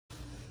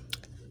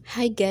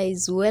Hi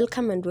guys,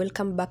 welcome and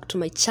welcome back to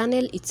my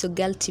channel. It's your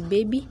girl T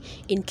Baby.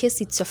 In case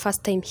it's your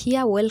first time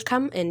here,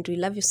 welcome and we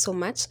love you so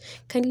much.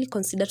 Kindly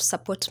consider to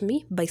support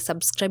me by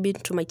subscribing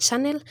to my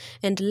channel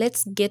and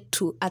let's get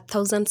to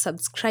 1,000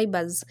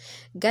 subscribers.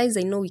 Guys,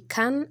 I know we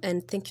can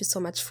and thank you so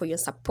much for your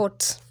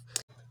support.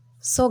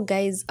 So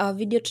guys, our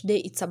video today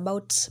it's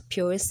about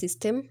POS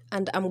system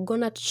and I'm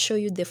gonna show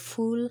you the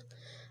full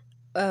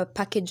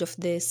package of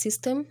the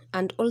system,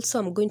 and also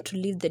I'm going to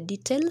leave the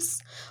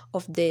details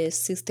of the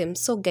system.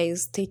 So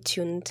guys, stay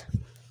tuned.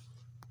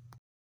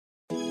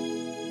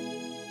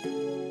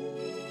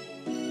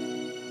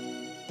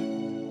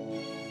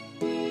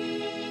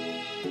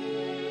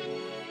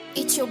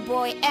 It's your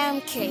boy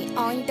MK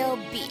on the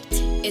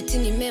beat. Eti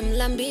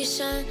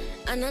nimemlambisha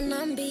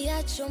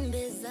ananambia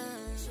chombeza.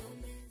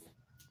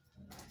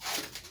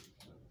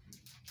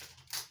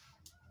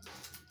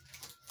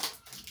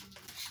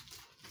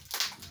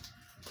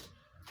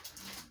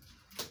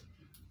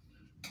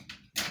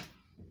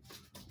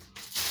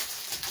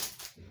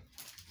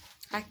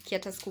 Aki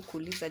hata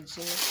sikukuuliza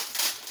jina.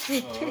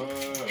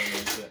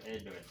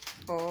 Edward.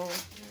 Oh.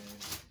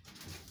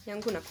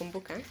 Yangu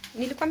nakumbuka.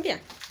 Nilikwambia?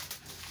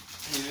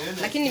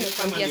 Lakini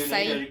nimekwambia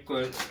sai.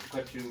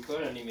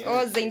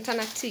 Oh,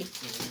 Zaintana T.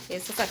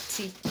 Yes, sasa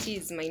T. T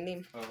is my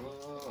name.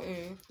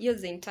 Hiyo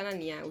Zaintana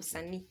ni ya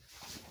usanii.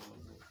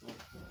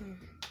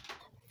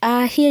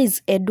 Here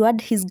is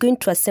Edward. He's going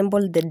to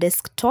assemble the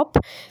desktop,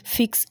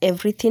 fix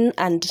everything,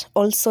 and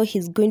also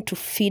he's going to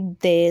feed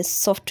the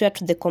software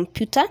to the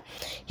computer.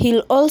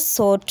 He'll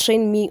also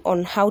train me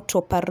on how to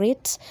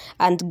operate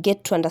and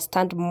get to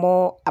understand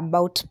more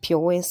about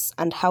POS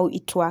and how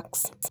it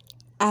works.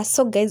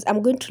 So guys,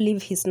 I'm going to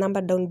leave his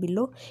number down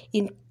below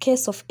in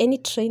case of any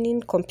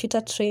training, computer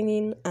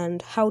training,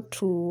 and how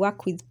to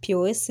work with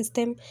POS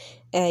system.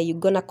 You're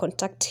gonna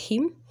contact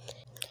him.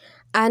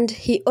 And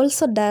he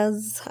also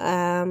does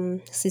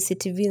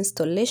CCTV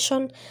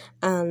installation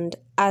and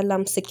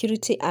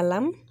security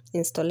alarm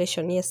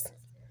installation, yes.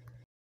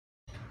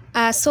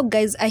 So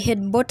guys, I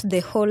had bought the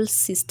whole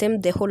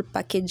system, the whole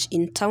package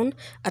in town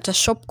at a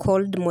shop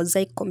called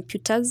Mosaic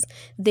Computers.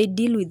 They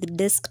deal with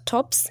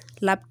desktops,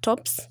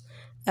 laptops,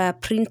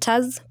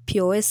 printers,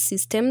 POS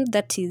system,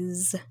 that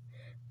is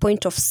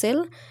point of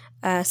sale,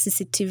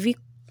 CCTV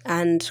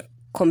and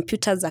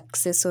computers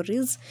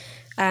accessories,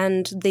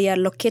 and they are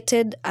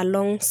located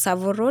along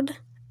Savo Road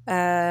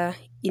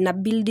in a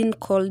building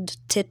called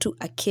Tetu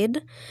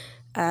Arcade,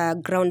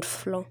 ground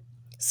floor.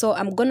 So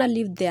I'm gonna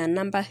leave their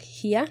number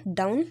here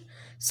down,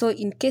 so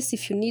in case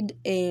if you need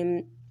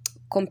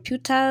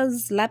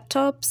computers,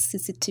 laptops,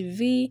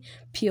 CCTV,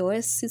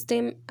 POS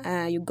system,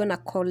 you're gonna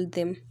call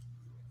them.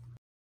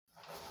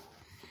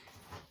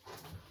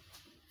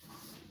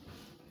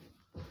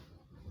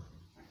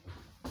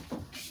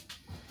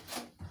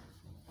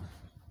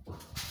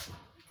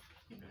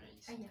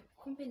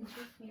 Kumbe ni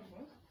refu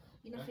hivyo.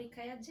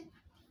 Inafaikaje?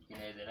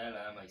 Inaweza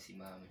lala ama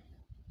isimame.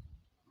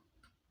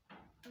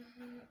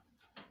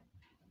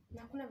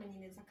 Na kuna venye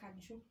inaweza kaa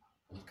juu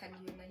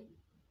ikaliwe na hii.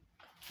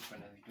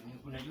 Kuna vitu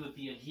unajua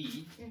pia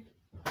hii.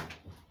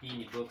 Hii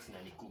ni box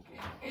na ni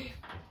kubwa.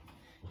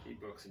 Hii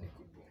box ni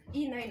kubwa.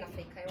 Hii nayo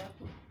inafaika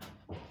wapi?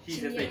 Hii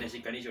sasa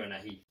inashikanishwa na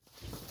hii.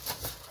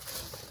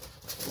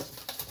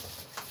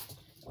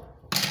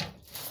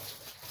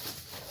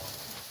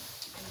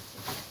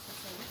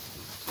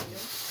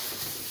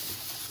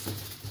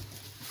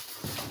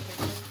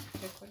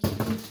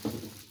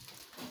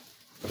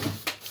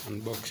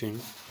 Unboxing.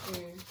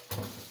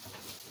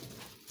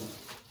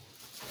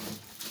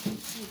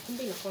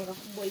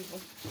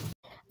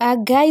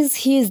 Guys,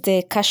 here is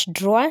the cash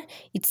drawer.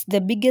 It's the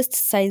biggest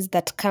size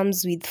that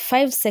comes with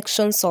 5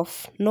 sections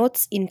of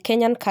notes in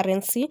Kenyan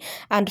currency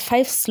and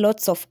 5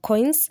 slots of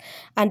coins,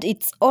 and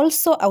it's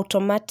also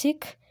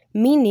automatic,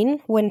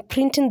 meaning when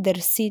printing the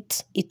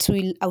receipt it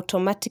will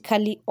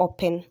automatically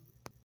open.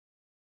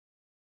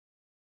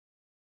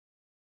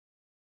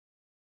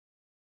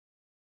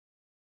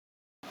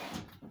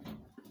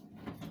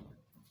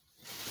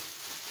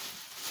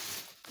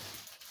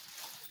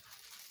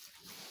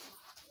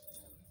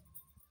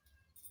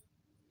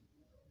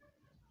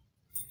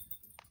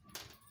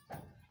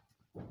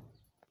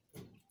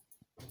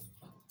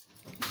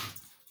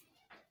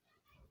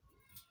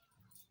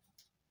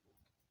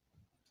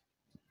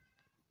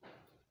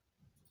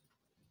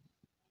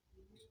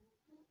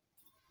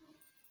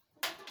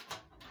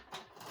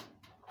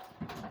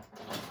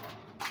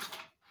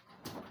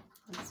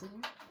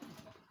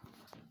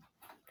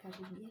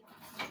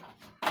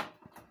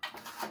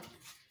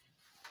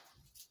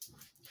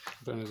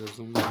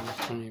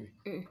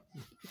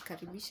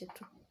 Karibishe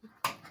tu.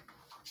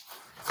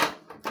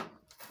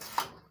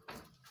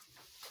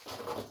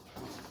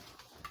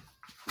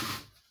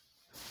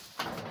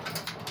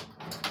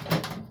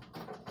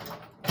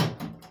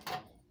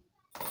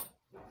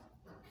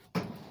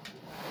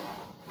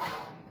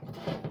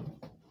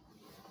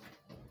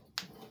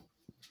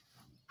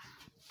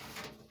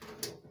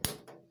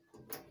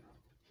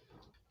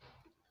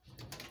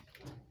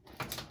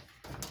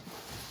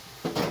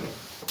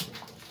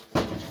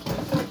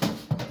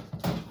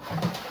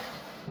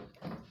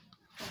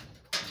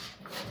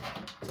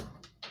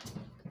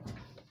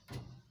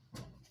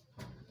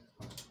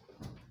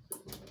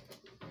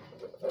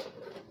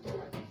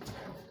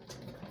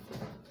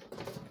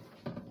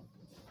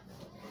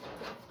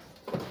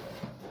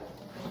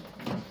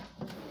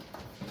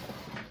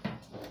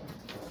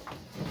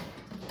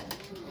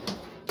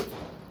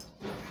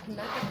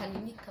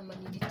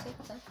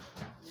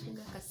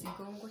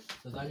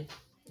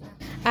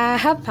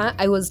 Hapa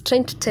I was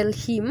trying to tell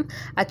him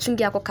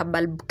achunge yako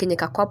kabalbu kenye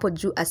kako hapo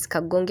juu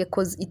asikagonge,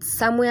 cause it's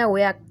somewhere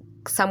where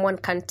someone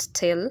can't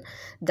tell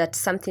that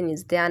something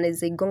is there,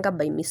 anaweza igonga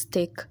by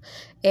mistake,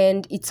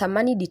 and it's a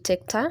money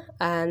detector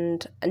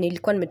and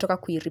nilikuwa nimetoka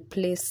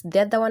kuireplace.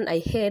 The other one I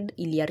had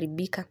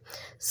iliharibika,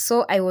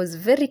 so I was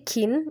very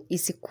keen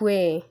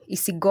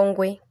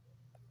isigongwe.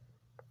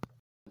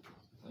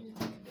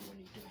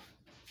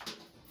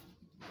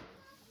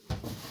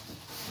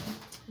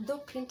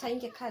 Though printer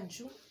ingekaa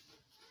juu,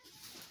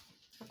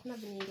 hakuna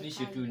vile ingekaa.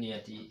 Issue tu ni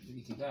ati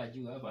ikikaa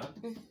juu hapa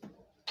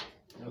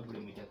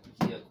problem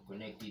itakuja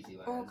kuconnect hizi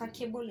wires. Oh, ka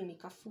cable ni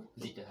kafu.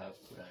 Zita have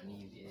run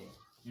hivi.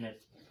 Na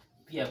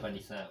pia hapa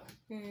ni sawa.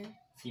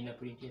 Sina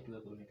print yetu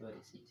hapo unatoa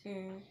receipt.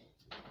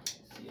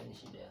 Sio ni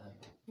shida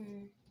hapa.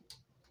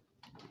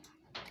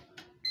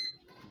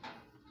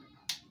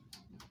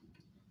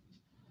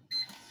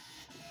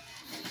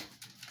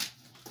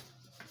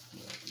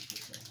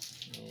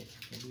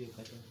 Ndio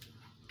kata.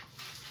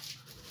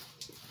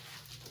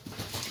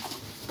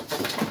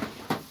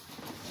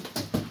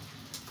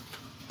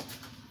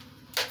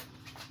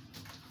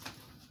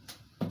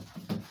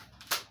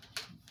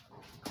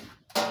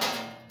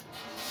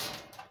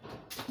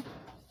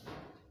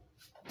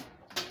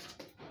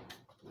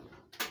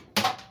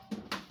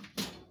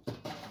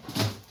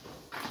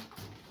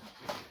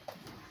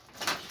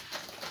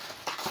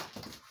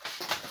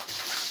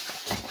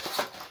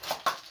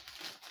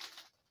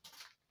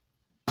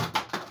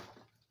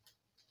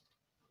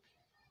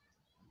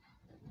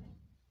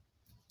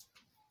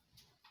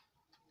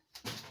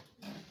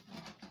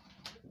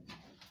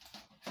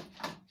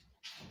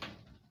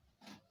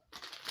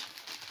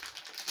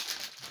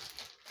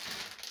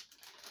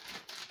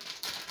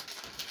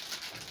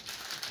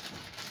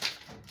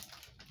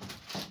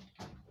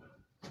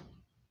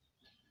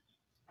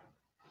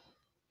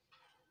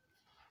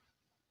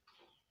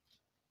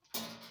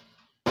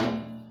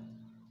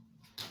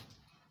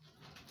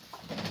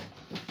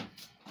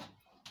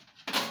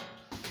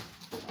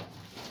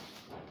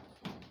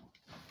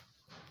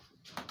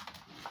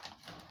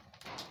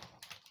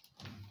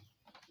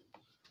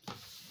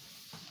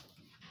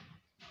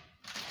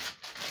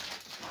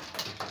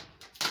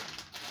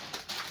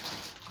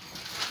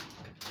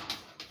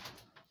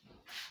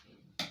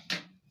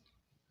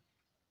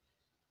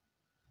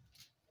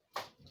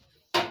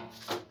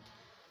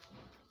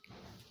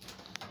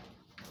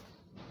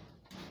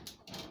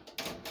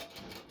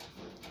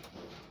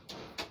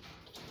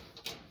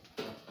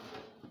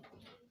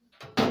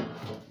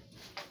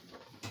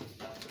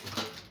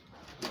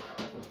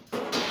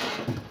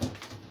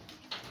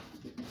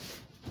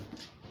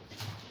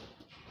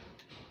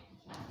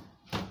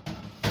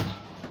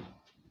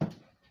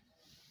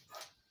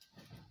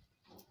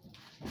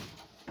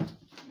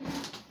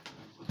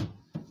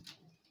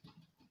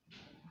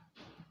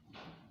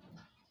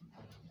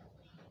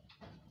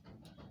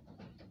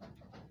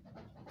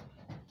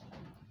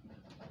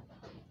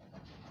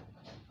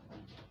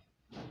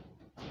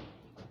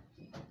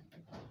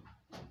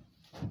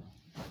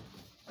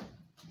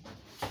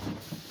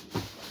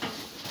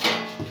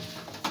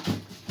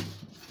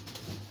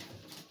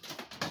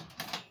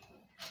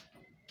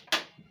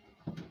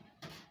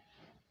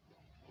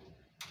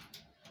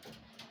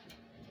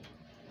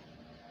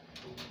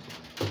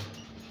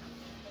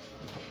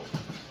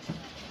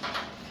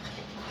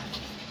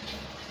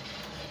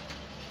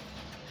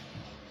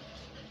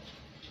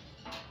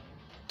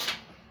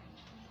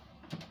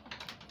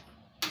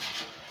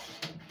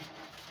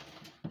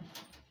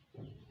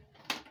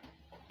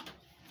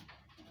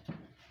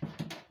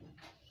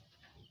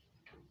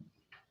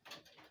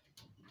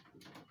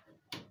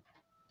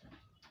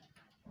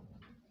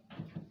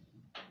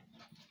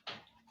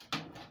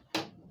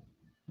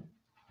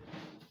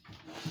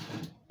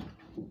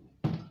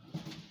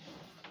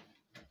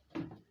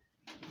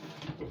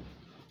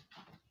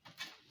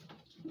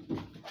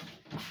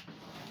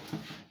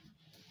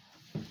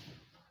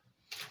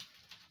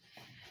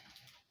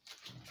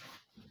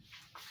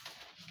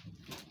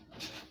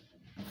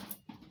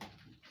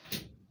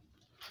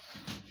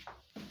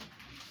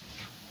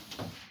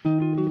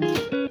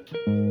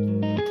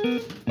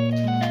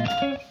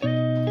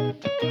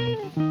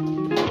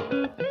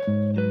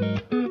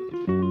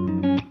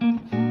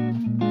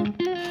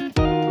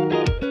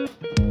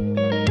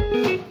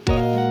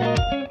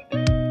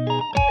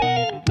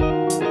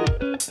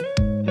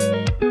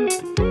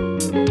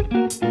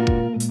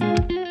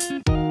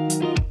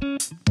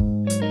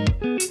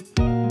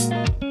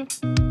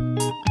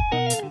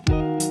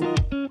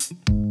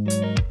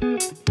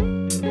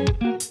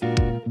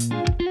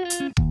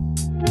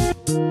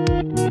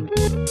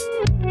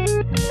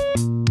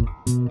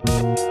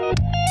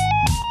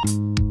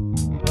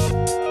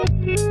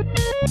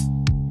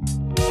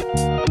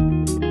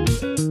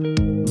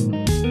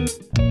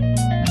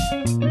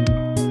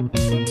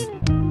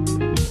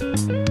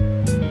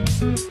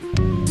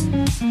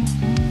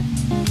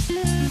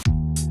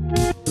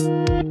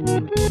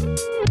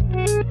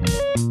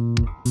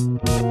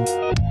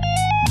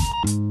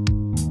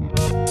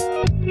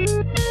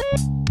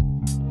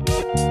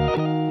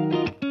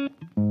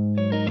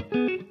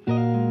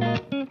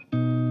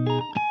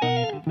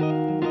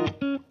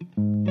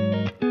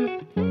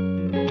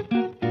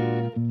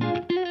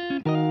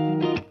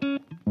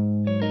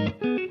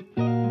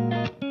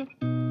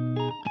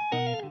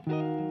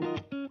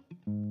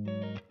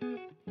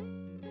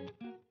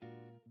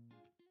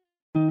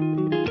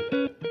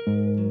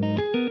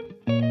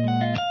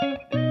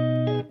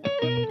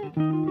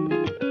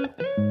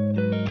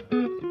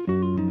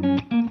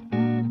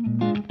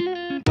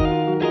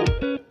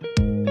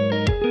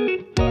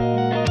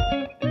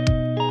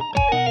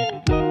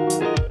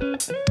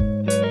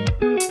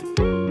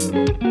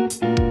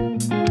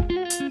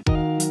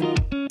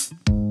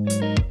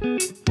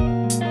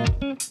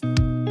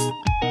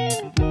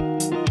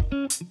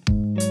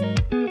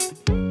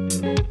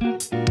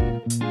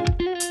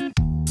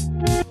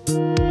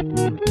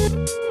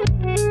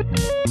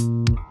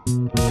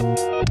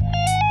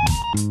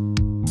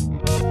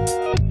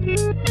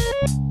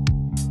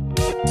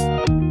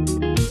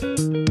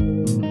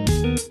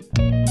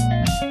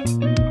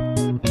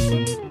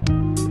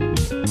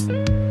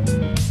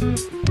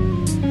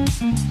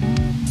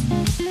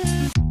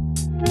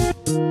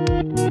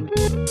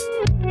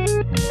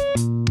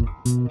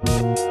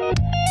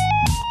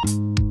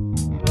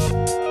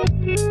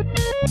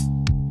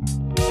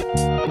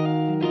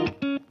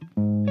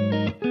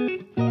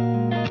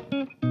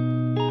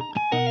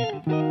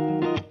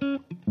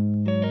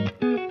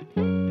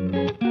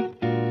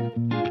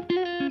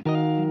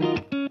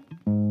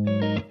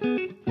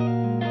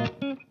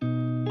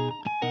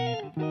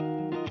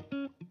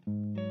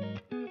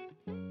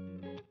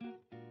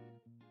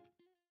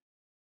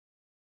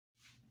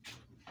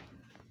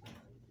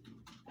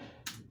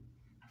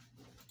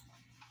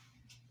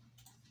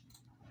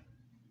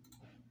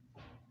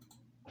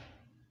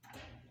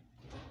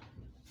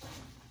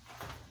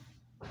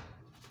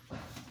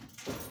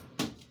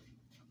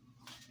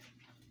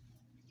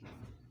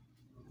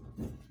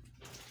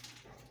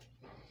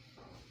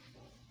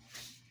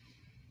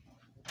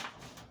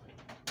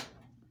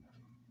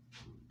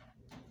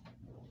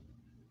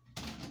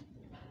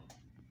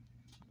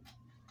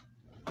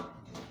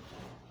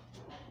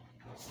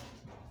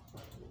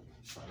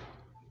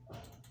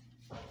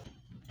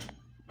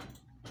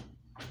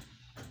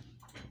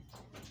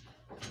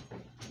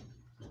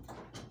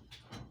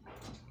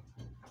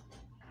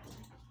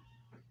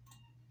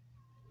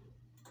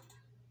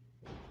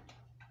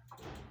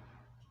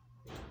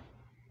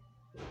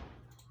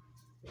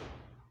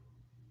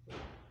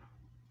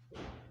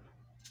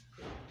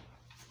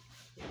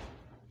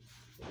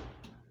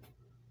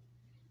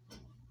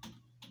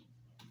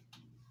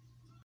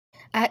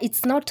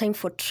 It's now time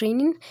for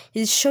training.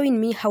 He's showing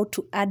me how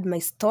to add my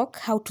stock,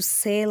 how to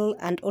sell,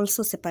 and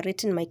also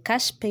separating my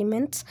cash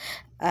payments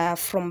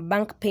from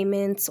bank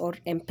payments or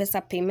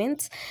M-Pesa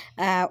payments.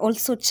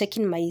 Also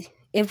checking my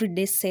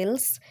everyday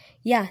sales.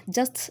 Yeah,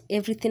 just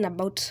everything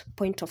about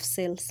point of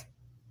sales.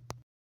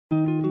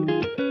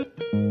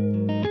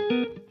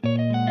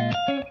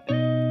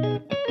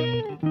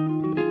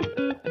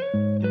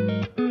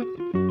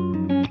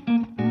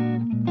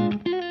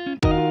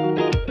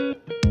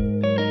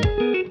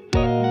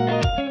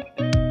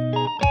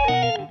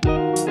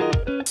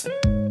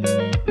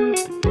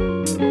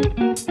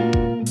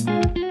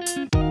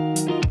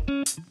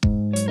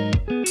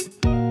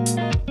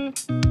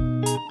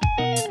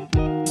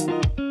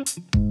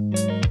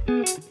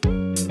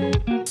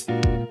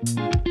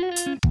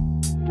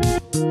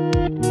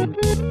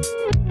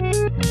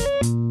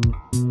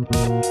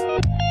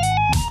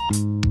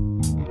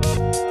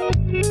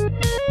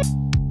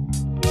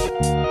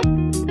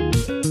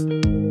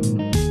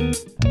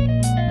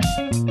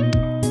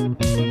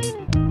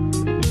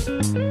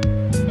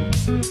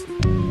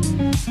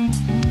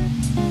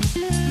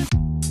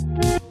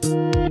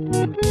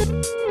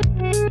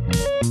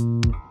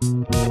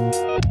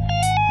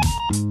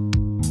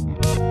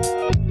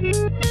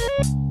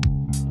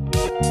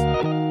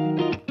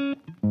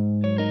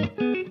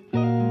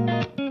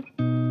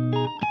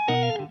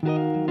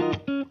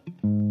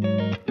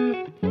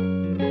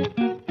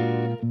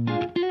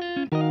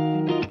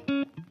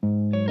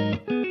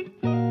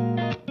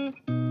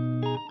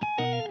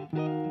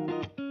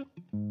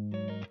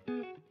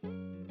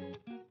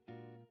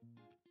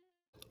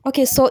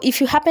 Okay, so if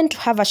you happen to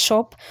have a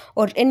shop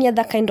or any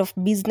other kind of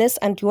business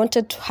and you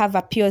wanted to have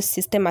a POS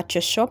system at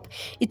your shop,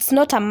 it's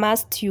not a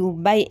must you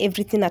buy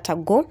everything at a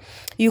go.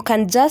 You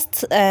can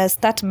just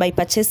start by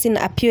purchasing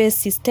a POS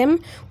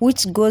system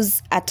which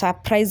goes at a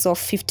price of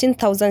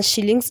 15,000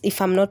 shillings if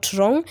I'm not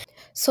wrong.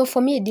 So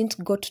for me, I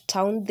didn't go to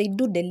town. They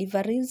do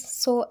deliveries,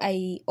 so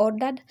I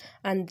ordered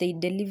and they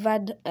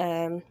delivered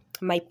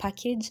my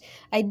package.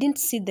 I didn't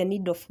see the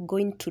need of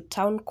going to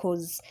town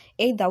cause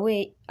either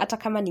way, hata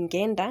kama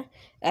ningeenda,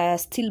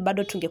 still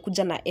bado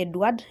tungekuja na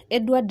Edward.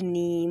 Edward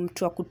ni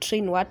mtu wa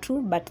kutrain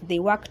watu, but they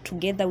work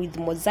together with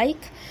Mosaic.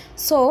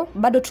 So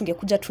bado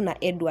tungekuja tu na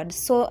Edward.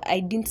 So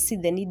I didn't see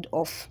the need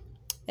of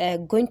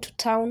going to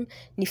town,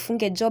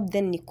 nifunge job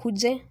then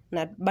nikuje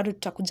na bado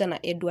tutakuja na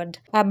Edward.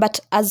 But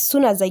as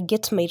soon as I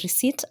get my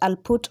receipt, I'll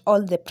put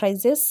all the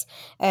prices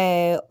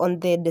on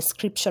the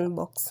description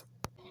box.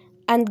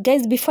 And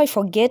guys, before I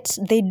forget,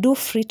 they do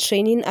free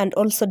training and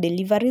also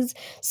deliveries.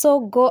 So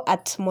go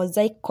at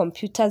Mosaic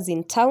Computers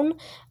in town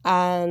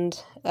and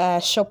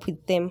shop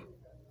with them.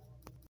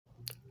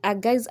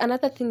 Guys,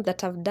 another thing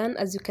that I've done,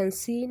 as you can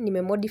see,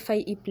 nimemodify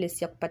hii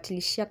place ya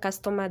kupatilishia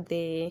customer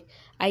the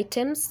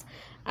items,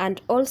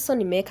 and also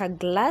nimeweka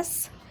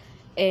glass,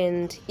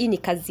 and hii ni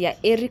kazi ya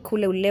Eric,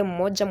 ule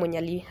mmoja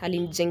mwenye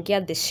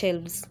alinijengea the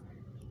shelves.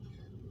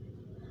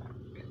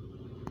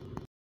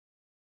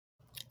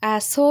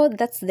 So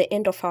that's the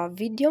end of our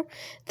video.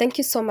 Thank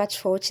you so much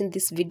for watching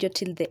this video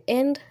till the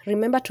end.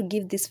 Remember to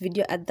give this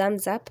video a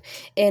thumbs up,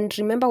 and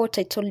remember what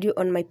I told you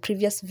on my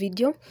previous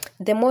video.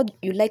 The more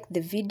you like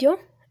the video,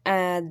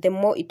 the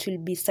more it will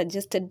be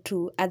suggested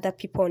to other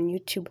people on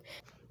YouTube.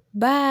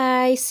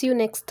 Bye, see you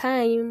next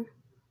time.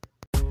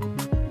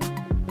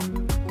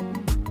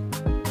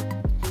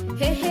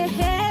 Hey, hey,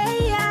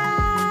 hey,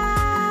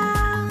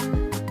 yeah.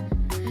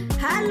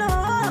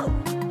 Hello.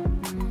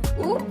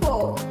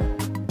 Upo.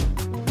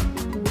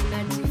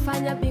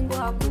 Unajifanya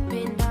bingwa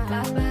kupenda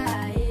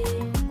baba,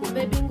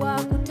 kumbe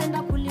bingwa